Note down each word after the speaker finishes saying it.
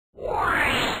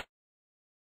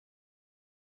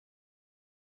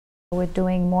We're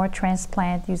doing more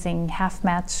transplant using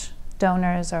half-match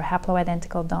donors or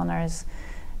haploidentical donors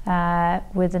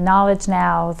with the knowledge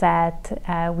now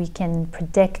that we can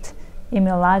predict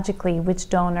immunologically which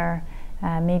donor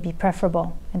may be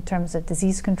preferable in terms of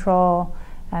disease control,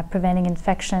 preventing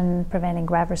infection, preventing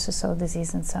graft-versus-host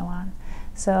disease, and so on.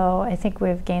 So I think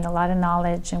we've gained a lot of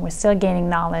knowledge, and we're still gaining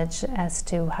knowledge as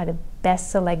to how to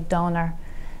best select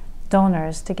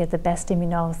donors to get the best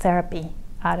immunotherapy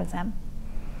out of them.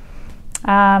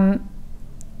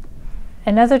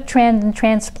 Another trend in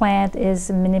transplant is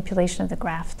manipulation of the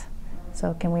graft.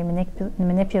 So can we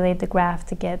manipulate the graft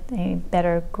to get a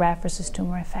better graft versus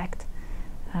tumor effect?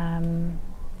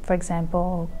 For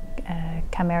example,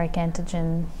 chimeric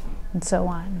antigen and so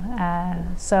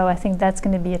on. So I think that's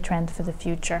going to be a trend for the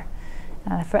future.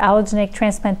 For allogeneic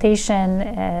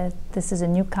transplantation, this is a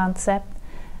new concept.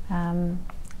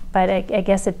 But I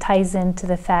guess it ties into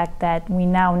the fact that we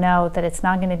now know that it's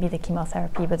not going to be the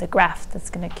chemotherapy but the graft that's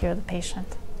going to cure the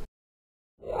patient.